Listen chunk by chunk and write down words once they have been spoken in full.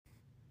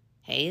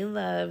Hey,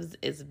 loves.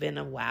 It's been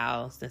a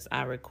while since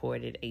I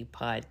recorded a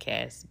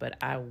podcast, but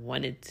I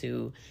wanted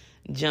to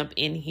jump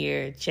in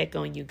here, check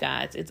on you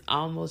guys. It's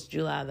almost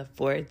July the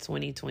 4th,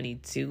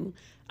 2022.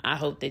 I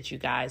hope that you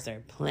guys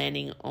are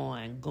planning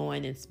on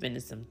going and spending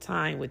some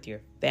time with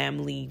your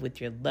family, with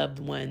your loved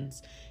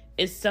ones.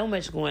 It's so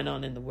much going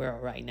on in the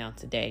world right now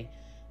today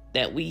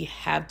that we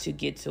have to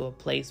get to a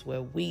place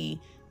where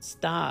we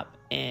stop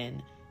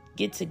and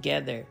get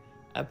together,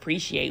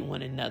 appreciate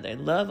one another,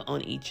 love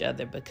on each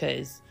other,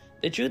 because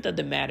the truth of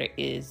the matter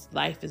is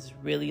life is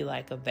really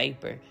like a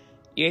vapor.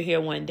 You're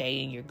here one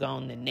day and you're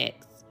gone the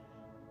next.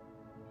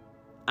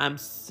 I'm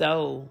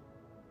so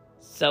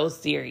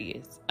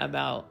serious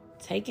about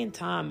taking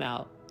time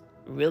out,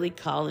 really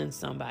calling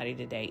somebody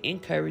today,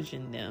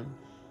 encouraging them.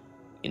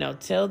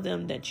 Tell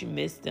them that you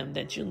miss them,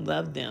 that you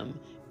love them.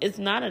 It's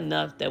not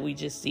enough that we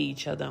just see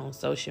each other on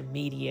social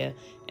media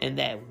and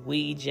that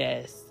we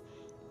just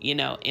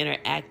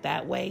interact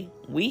that way.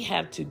 We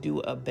have to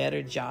do a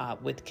better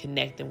job with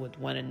connecting with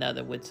one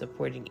another, with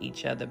supporting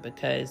each other,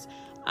 because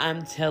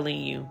I'm telling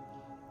you,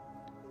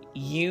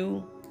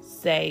 you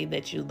say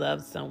that you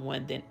love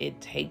someone, then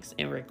it takes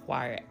and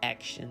requires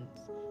actions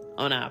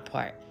on our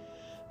part.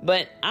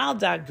 But I'll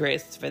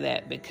digress for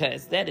that,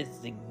 because that is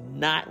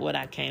not what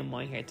I came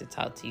on here to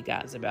talk to you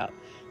guys about.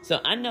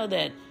 So I know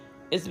that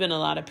it's been a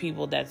lot of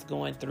people that's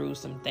going through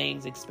some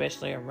things,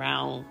 especially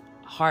around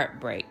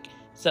heartbreak.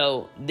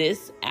 So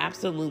this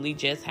absolutely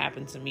just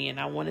happened to me, and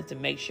I wanted to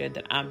make sure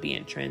that I'm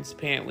being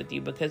transparent with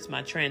you, because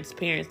my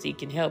transparency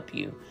can help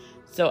you.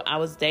 So I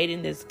was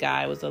dating this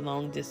guy. It was a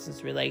long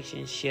distance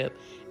relationship,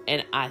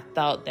 and I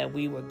thought that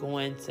we were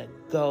going to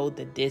go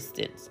the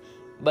distance.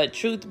 But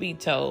truth be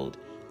told,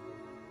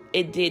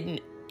 it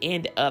didn't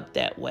end up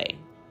that way.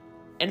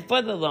 And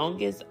for the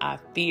longest, I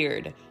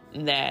feared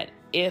that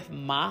if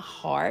my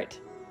heart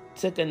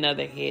took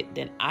another hit,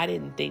 then I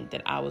didn't think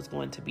that I was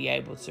going to be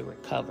able to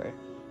recover.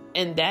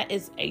 And that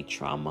is a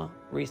trauma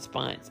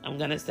response. I'm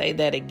going to say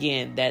that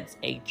again. That's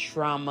a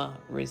trauma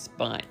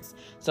response.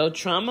 So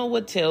trauma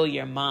would tell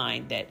your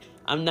mind that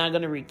I'm not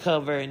going to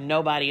recover.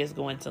 Nobody is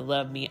going to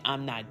love me.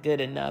 I'm not good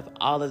enough.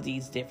 All of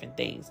these different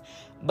things.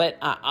 But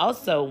I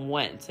also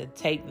want to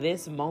take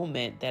this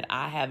moment that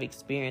I have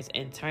experienced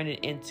and turn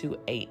it into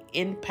an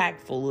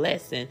impactful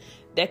lesson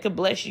that could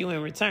bless you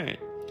in return.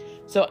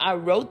 So I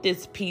wrote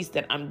this piece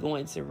that I'm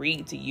going to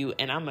read to you,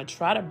 and I'm going to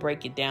try to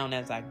break it down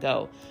as I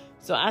go.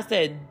 So I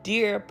said,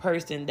 "Dear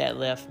person that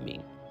left me,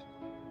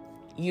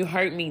 you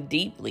hurt me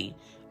deeply,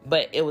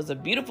 but it was a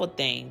beautiful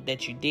thing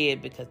that you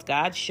did, because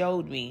God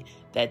showed me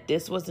that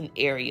this was an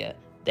area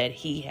that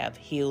He have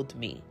healed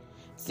me."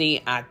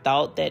 See, I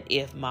thought that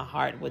if my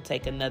heart would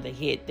take another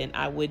hit, then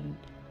I wouldn't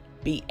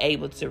be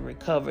able to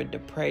recover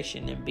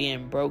depression and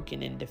being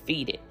broken and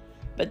defeated.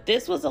 But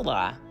this was a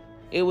lie.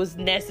 It was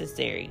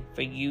necessary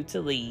for you to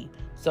leave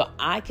so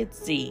I could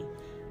see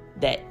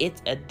that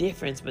it's a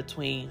difference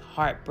between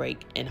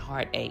heartbreak and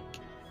heartache.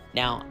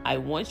 Now, I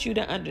want you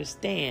to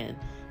understand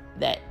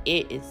that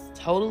it is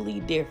totally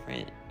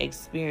different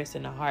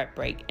experiencing a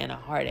heartbreak and a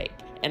heartache.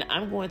 And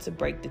I'm going to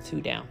break the two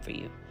down for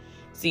you.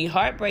 See,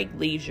 heartbreak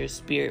leaves your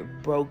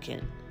spirit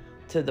broken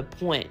to the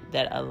point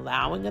that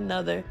allowing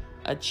another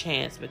a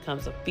chance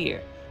becomes a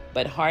fear.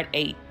 But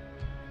heartache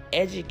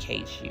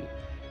educates you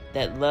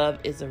that love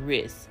is a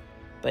risk,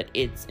 but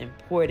it's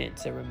important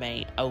to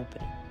remain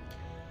open.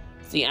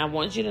 See, I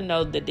want you to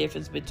know the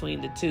difference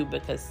between the two,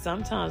 because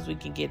sometimes we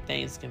can get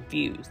things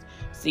confused.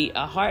 See,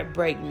 a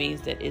heartbreak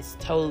means that it's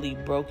totally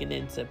broken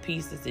into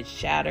pieces. It's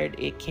shattered.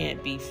 It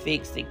can't be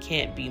fixed. It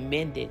can't be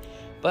mended.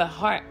 But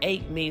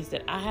heartache means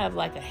that I have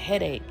like a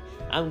headache.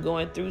 I'm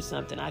going through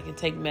something. I can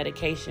take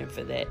medication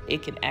for that.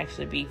 It can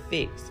actually be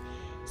fixed.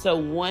 So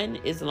one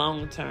is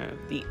long term.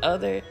 The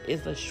other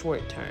is a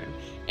short term.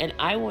 And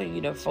I want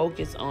you to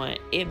focus on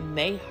it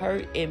may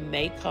hurt. It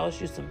may cause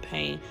you some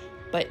pain,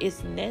 but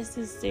it's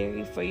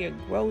necessary for your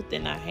growth.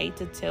 And I hate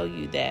to tell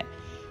you that.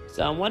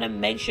 So I want to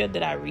make sure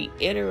that I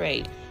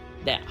reiterate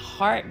that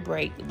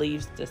heartbreak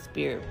leaves the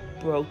spirit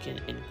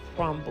broken and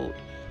crumbled.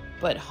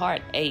 But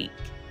heartache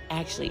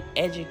actually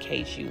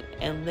educates you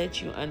and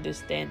lets you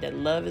understand that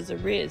love is a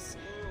risk.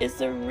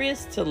 It's a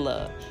risk to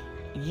love.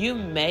 You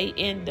may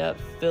end up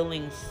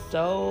feeling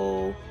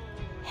so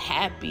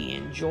happy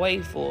and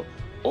joyful,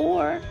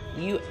 or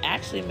you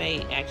may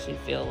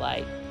feel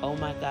like, oh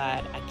my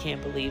God, I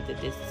can't believe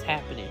that this is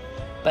happening.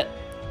 But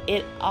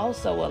it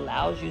also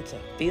allows you to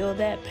feel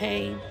that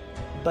pain,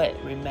 but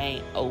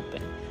remain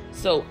open.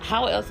 So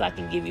how else I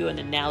can give you an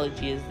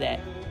analogy is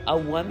that a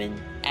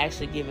woman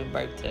actually giving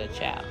birth to a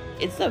child.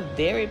 It's a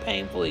very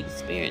painful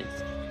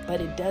experience,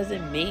 but it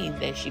doesn't mean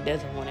that she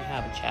doesn't want to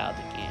have a child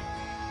again.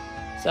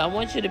 So I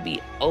want you to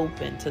be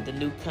open to the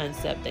new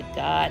concept that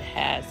God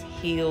has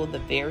healed the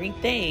very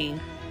thing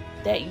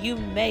that you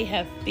may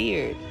have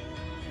feared,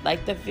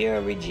 like the fear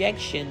of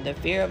rejection, the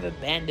fear of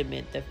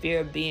abandonment, the fear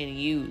of being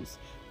used.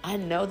 I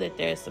know that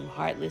there's some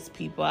heartless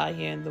people out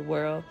here in the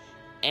world,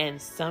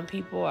 and some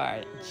people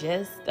are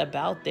just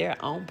about their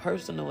own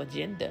personal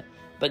agenda.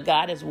 But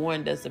God has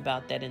warned us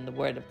about that in the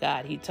Word of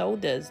God. He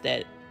told us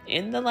that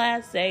In the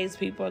last days,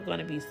 people are going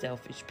to be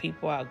selfish.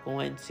 People are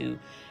going to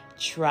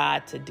try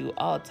to do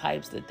all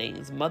types of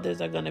things. Mothers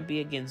are going to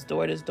be against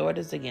daughters,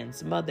 daughters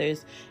against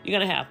mothers. You're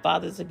going to have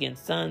fathers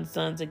against sons,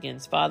 sons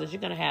against fathers.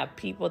 You're going to have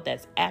people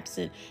that's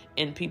absent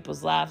in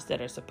people's lives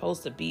that are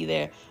supposed to be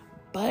there.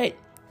 But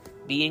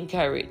be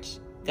encouraged.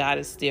 God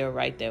is still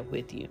right there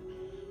with you.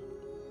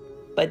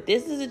 But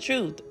this is the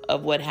truth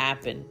of what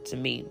happened to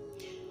me.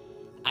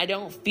 I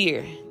don't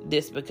fear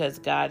this because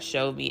God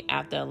showed me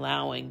after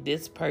allowing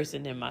this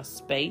person in my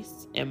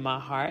space, in my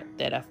heart,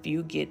 that a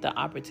few get the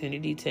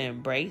opportunity to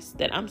embrace,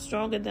 that I'm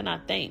stronger than I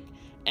think.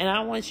 And I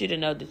want you to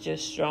know that you're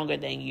stronger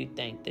than you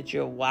think, that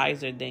you're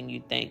wiser than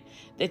you think,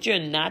 that you're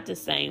not the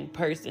same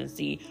person.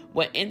 See,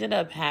 what ended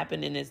up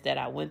happening is that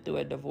I went through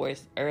a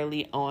divorce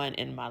early on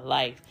in my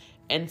life.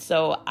 And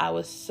so I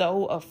was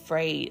so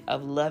afraid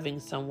of loving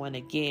someone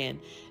again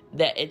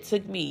that it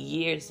took me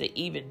years to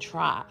even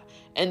try.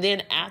 And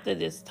then after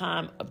this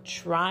time of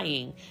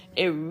trying,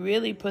 it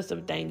really put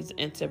some things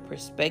into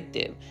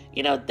perspective.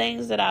 You know,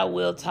 things that I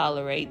will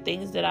tolerate,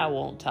 things that I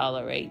won't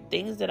tolerate,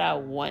 things that I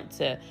want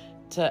to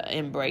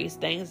embrace,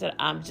 things that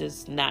I'm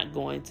just not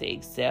going to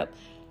accept.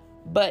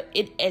 But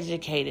it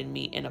educated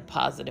me in a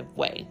positive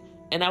way.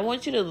 And I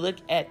want you to look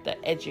at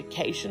the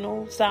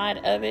educational side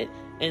of it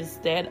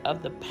instead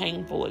of the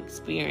painful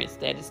experience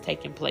that is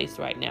taking place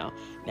right now.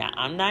 Now,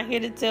 I'm not here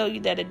to tell you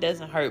that it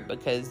doesn't hurt,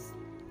 because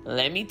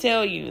let me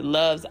tell you,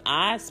 loves,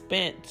 I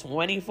spent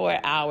 24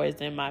 hours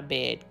in my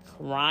bed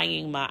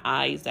crying my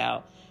eyes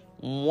out,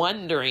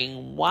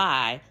 wondering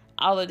why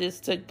all of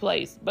this took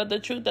place. But the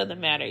truth of the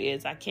matter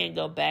is, I can't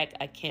go back.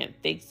 I can't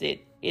fix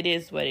it. It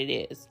is what it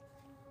is.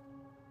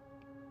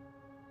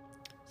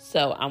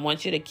 So I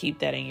want you to keep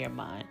that in your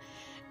mind.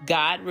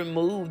 God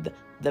removed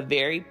the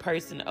very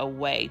person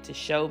away to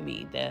show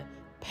me the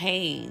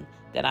pain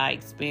that I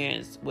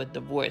experienced with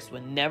divorce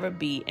would never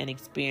be an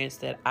experience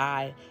that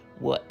I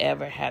will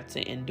ever have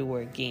to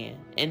endure again.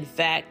 In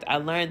fact, I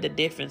learned the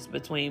difference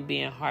between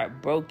being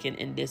heartbroken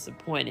and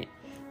disappointed.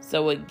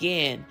 So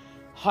again,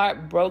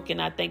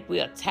 heartbroken, I think we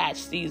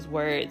attach these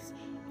words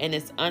and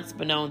it's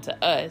unbeknown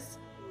to us.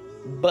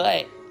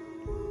 But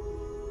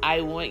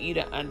I want you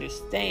to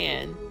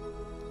understand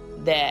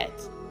that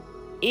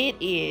it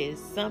is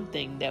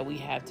something that we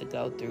have to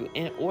go through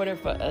in order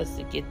for us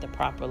to get the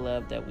proper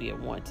love that we are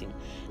wanting.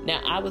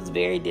 Now, I was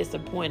very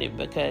disappointed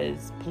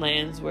because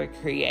plans were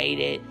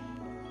created,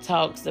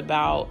 talks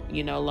about,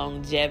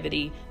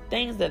 longevity,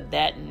 things of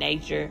that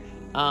nature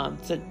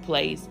took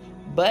place.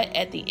 But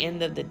at the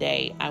end of the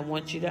day, I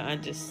want you to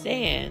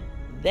understand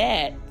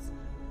that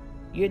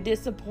you're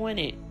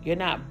disappointed. You're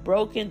not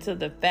broken to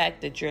the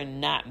fact that you're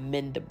not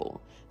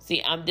mendable.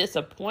 See, I'm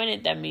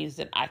disappointed. That means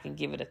that I can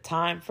give it a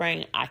time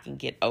frame. I can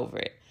get over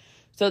it.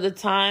 So the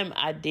time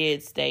I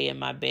did stay in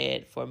my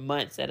bed for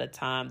months at a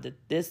time,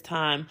 this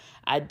time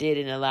I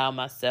didn't allow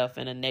myself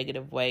in a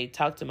negative way,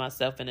 talk to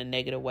myself in a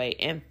negative way.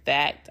 In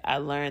fact, I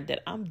learned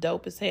that I'm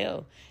dope as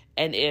hell.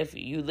 And if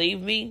you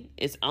leave me,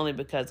 it's only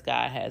because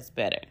God has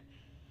better.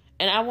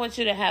 And I want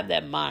you to have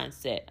that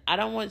mindset. I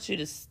don't want you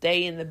to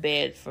stay in the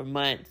bed for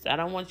months. I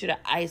don't want you to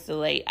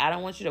isolate. I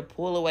don't want you to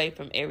pull away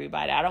from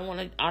everybody. I don't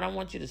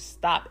want you to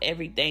stop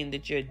everything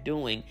that you're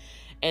doing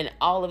and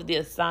all of the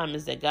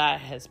assignments that God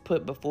has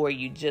put before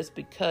you just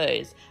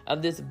because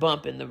of this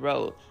bump in the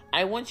road.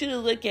 I want you to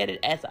look at it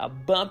as a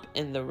bump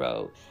in the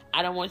road.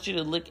 I don't want you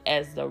to look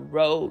as the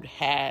road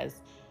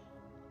has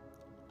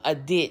a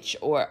ditch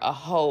or a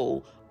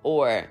hole,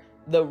 or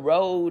the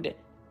road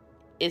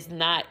is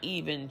not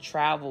even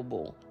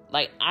travelable.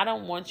 Like, I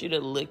don't want you to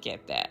look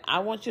at that. I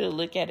want you to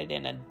look at it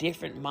in a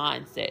different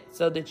mindset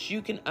so that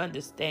you can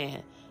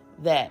understand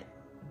that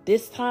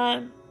this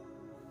time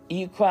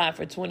you cry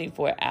for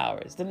 24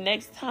 hours. The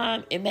next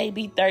time it may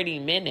be 30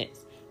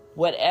 minutes.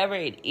 Whatever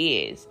it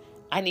is,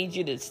 I need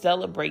you to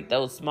celebrate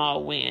those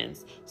small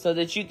wins so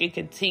that you can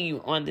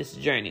continue on this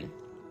journey.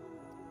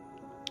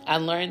 I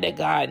learned that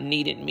God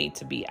needed me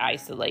to be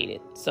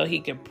isolated so he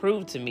could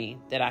prove to me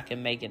that I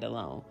can make it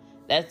alone.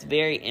 That's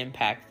very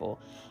impactful.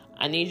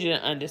 I need you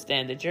to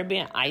understand that you're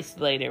being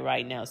isolated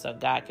right now so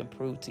God can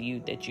prove to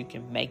you that you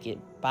can make it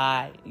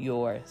by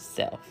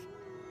yourself.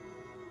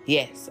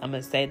 Yes, I'm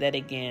going to say that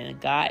again.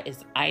 God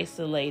is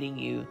isolating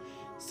you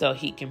so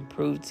he can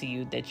prove to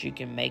you that you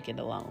can make it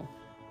alone.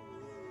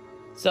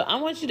 So I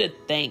want you to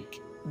thank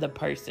the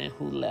person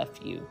who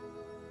left you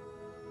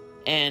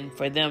and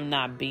for them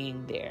not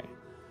being there,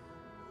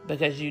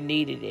 because you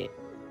needed it.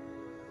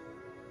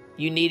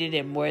 You needed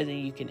it more than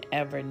you can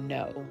ever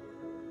know.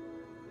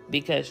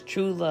 Because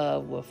true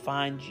love will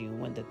find you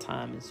when the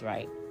time is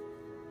right.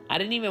 I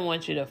didn't even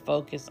want you to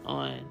focus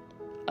on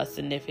a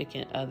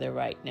significant other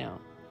right now.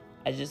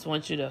 I just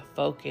want you to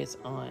focus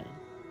on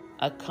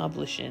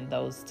accomplishing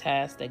those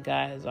tasks that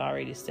God has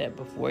already set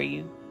before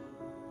you.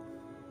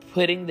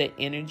 Putting the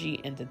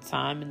energy and the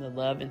time and the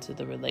love into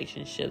the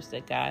relationships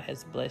that God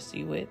has blessed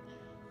you with.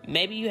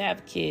 Maybe you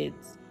have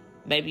kids.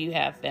 Maybe you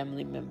have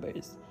family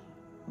members.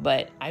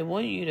 But I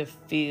want you to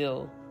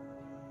feel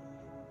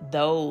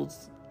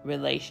those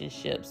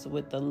relationships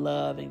with the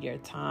love and your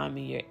time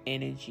and your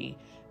energy.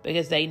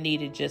 because they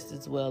need it just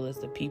as well as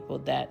the people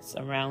that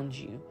surround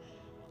you.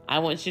 I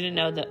want you to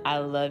know that I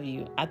love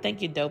you. I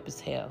think you're dope as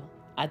hell.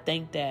 I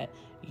think that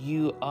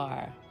you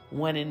are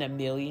one in a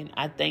million.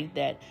 I think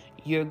that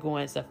you're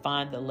going to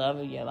find the love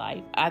of your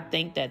life. I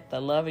think that the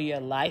love of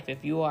your life,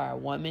 if you are a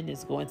woman,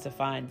 is going to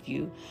find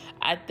you.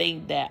 I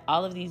think that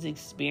all of these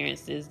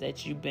experiences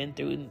that you've been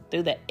through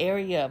the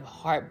area of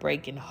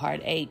heartbreak and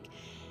heartache,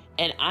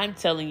 and I'm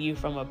telling you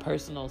from a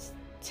personal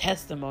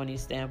testimony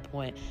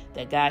standpoint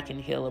that God can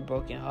heal a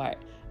broken heart,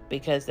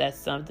 because that's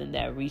something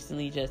that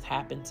recently just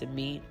happened to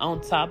me,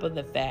 on top of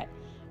the fact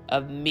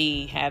of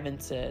me having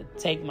to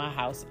take my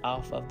house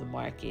off of the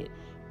market,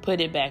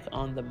 put it back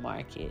on the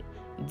market,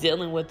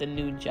 dealing with a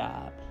new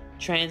job,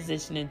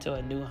 transitioning to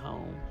a new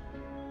home,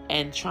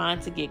 and trying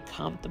to get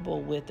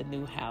comfortable with a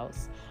new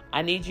house.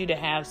 I need you to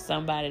have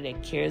somebody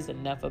that cares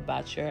enough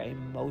about your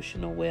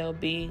emotional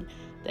well-being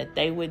that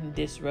they wouldn't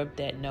disrupt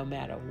that no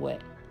matter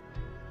what.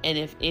 And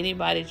if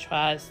anybody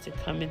tries to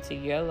come into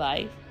your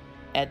life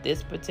at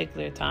this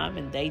particular time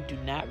and they do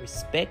not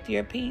respect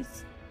your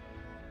peace,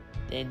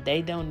 then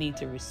they don't need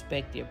to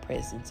respect your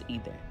presence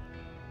either.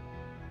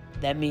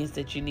 That means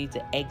that you need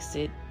to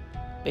exit,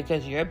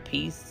 because your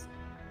peace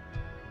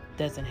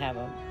doesn't have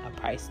a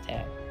price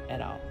tag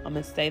at all. I'm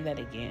going to say that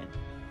again.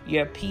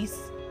 Your peace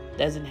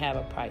doesn't have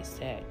a price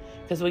tag.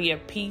 Because when your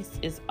peace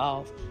is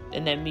off,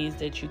 then that means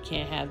that you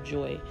can't have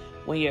joy.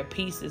 When your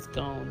peace is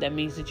gone, that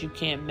means that you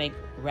can't make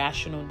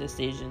rational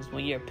decisions.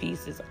 When your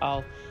peace is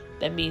off,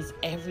 that means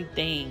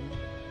everything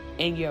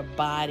in your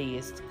body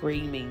is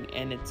screaming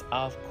and it's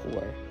off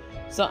core.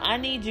 So I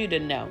need you to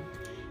know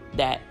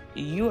that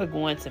you are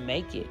going to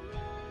make it,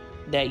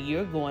 that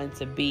you're going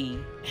to be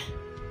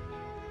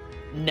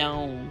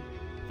known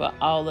for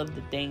all of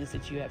the things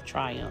that you have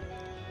triumphed.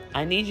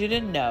 I need you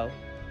to know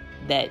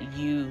that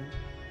you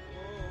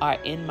are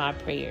in my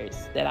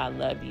prayers, that I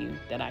love you,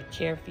 that I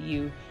care for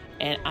you.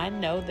 And I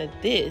know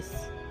that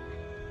this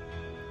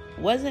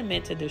wasn't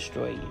meant to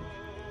destroy you.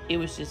 It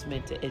was just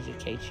meant to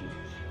educate you,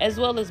 as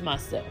well as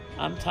myself.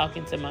 I'm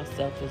talking to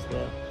myself as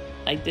well.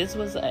 Like, this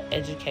was an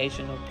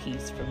educational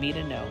piece for me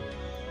to know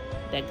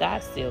that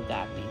God still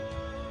got me.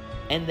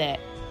 And that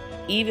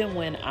even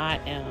when I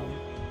am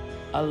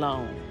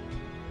alone,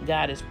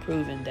 God has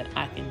proven that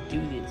I can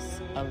do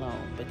this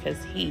alone,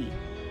 because He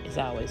is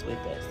always with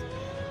us.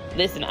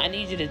 Listen, I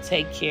need you to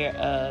take care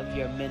of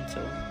your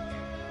mental.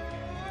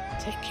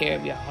 Take care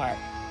of your heart,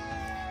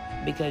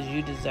 because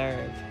you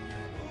deserve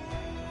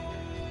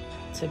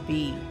to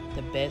be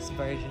the best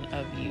version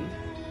of you.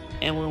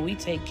 And when we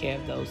take care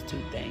of those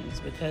two things,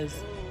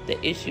 because the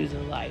issues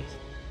of life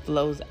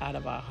flows out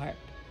of our heart.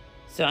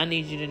 So I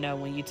need you to know,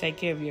 when you take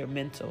care of your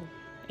mental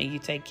and you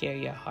take care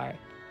of your heart,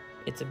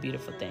 it's a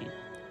beautiful thing.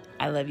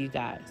 I love you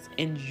guys.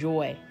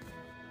 Enjoy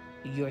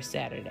your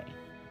Saturday.